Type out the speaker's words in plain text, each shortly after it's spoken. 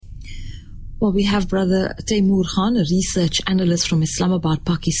Well, we have Brother Taimur Khan, a research analyst from Islamabad,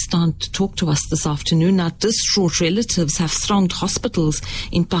 Pakistan, to talk to us this afternoon. Now, distraught relatives have thronged hospitals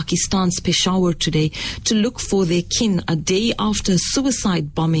in Pakistan's Peshawar today to look for their kin a day after a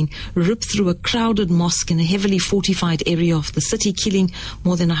suicide bombing ripped through a crowded mosque in a heavily fortified area of the city, killing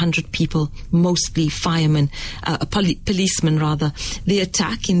more than 100 people, mostly firemen, policemen rather. The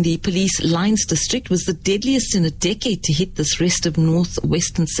attack in the police lines district was the deadliest in a decade to hit this rest of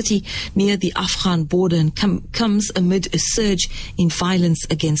northwestern city near the Afghan border and comes amid a surge in violence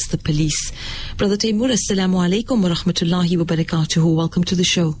against the police. Brother Taimur, assalamu alaikum wa rahmatullahi wa barakatuhu. Welcome to the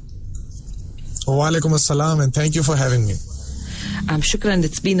show. Wa alaikum assalam, and thank you for having me. Shukran,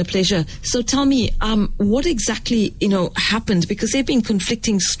 it's been a pleasure. So tell me, what exactly, happened? Because there have been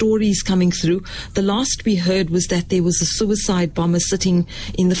conflicting stories coming through. The last we heard was that there was a suicide bomber sitting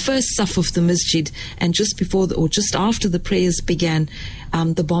in the first saf of the masjid, and just before or just after the prayers began,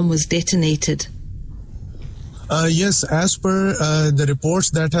 the bomb was detonated. Yes, as per the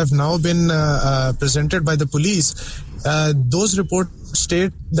reports that have now been presented by the police, those reports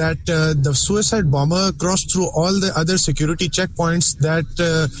state that the suicide bomber crossed through all the other security checkpoints that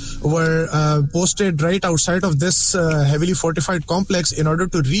were posted right outside of this heavily fortified complex in order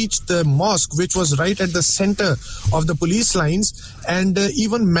to reach the mosque, which was right at the center of the police lines, and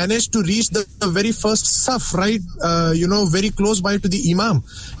even managed to reach the very first saf, right, very close by to the imam.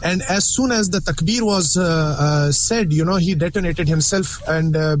 And as soon as the takbir was said, he detonated himself,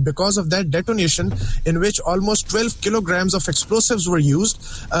 and because of that detonation, in which almost 12 kilograms of explosives were used,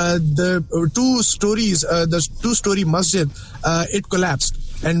 the two-story masjid, it collapsed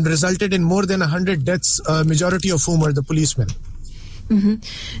and resulted in more than 100 deaths, majority of whom were the policemen. Mm-hmm.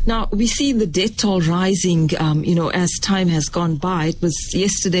 Now, we see the death toll rising, as time has gone by. It was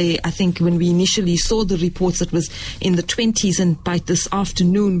yesterday, I think, when we initially saw the reports, it was in the 20s, and by this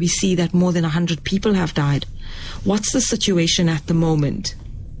afternoon, we see that more than 100 people have died. What's the situation at the moment?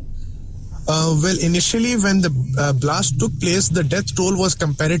 Well, initially when the blast took place, the death toll was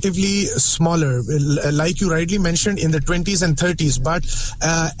comparatively smaller, like you rightly mentioned, in the 20s and 30s. But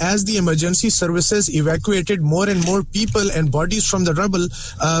as the emergency services evacuated more and more people and bodies from the rubble,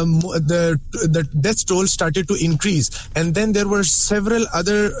 the death toll started to increase. And then there were several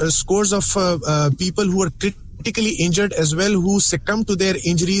other scores of people who were critically injured as well, who succumbed to their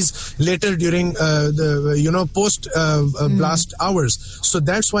injuries later during the post blast hours. So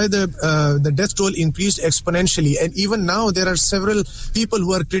that's why the death toll increased exponentially. And even now there are several people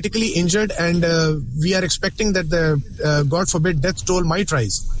who are critically injured, and we are expecting that the God forbid death toll might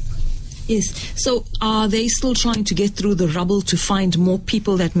rise. Yes. So are they still trying to get through the rubble to find more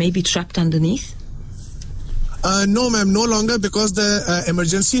people that may be trapped underneath? No, ma'am, no longer, because the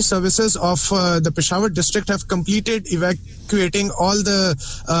emergency services of the Peshawar district have completed evacuating all the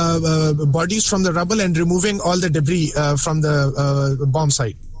bodies from the rubble and removing all the debris from the bomb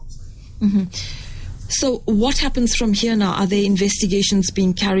site. Mm-hmm. So what happens from here now? Are there investigations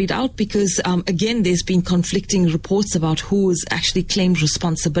being carried out? Because, again, there's been conflicting reports about who has actually claimed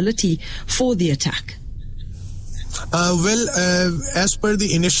responsibility for the attack. As per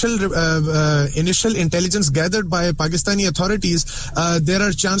the initial intelligence gathered by Pakistani authorities, there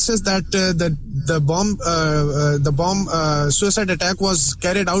are chances that the bomb suicide attack was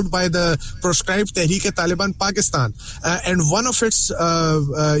carried out by the proscribed Tehreek-e-Taliban Pakistan, and one of its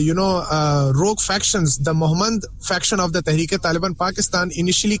rogue factions, the Muhammad faction of the Tehreek-e-Taliban Pakistan,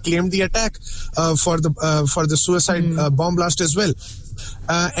 initially claimed the attack for the suicide bomb blast as well.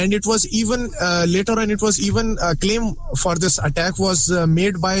 And it was even later on, it was even a claim for this attack was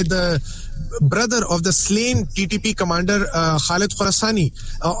made by the brother of the slain TTP commander Khalid Khorasani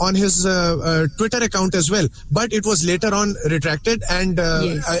on his Twitter account as well. But it was later on retracted, and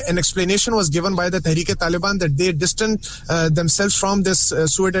an explanation was given by the Tehreek-e-Taliban that they distanced themselves from this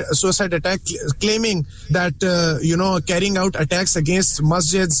suicide attack, claiming that carrying out attacks against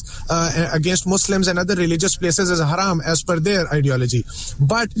masjids, against Muslims and other religious places is haram as per their ideology.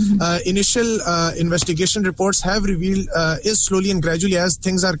 But initial investigation reports have revealed, is slowly and gradually, as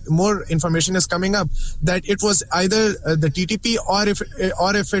things are more information is coming up, that it was either the TTP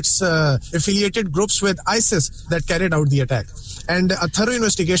or if it's affiliated groups with ISIS that carried out the attack. And a thorough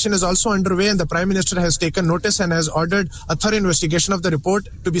investigation is also underway, and the Prime Minister has taken notice and has ordered a thorough investigation of the report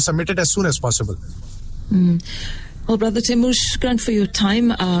to be submitted as soon as possible. Well, Brother Taimur, shukran for your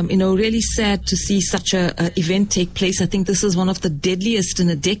time. Really sad to see such a event take place. I think this is one of the deadliest in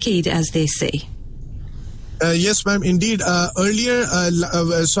a decade, as they say. Yes, ma'am. Indeed, later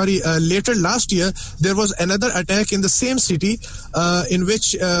last year, there was another attack in the same city, in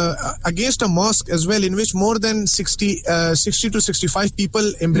which against a mosque as well, in which more than 60 to 65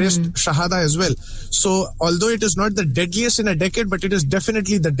 people embraced Shahada as well. So, although it is not the deadliest in a decade, but it is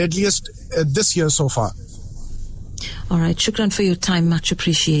definitely the deadliest this year so far. All right. Shukran for your time. Much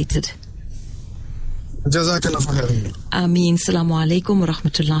appreciated. Jazakallah for having me. Ameen. Assalamu alaikum wa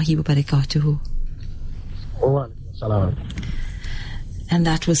rahmatullahi wa barakatuhu. And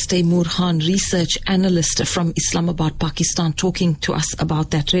that was Taimur Khan, research analyst from Islamabad, Pakistan, talking to us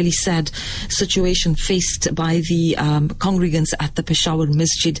about that really sad situation faced by the congregants at the Peshawar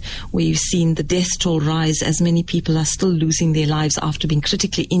Masjid, where you've seen the death toll rise as many people are still losing their lives after being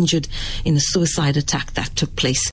critically injured in a suicide attack that took place.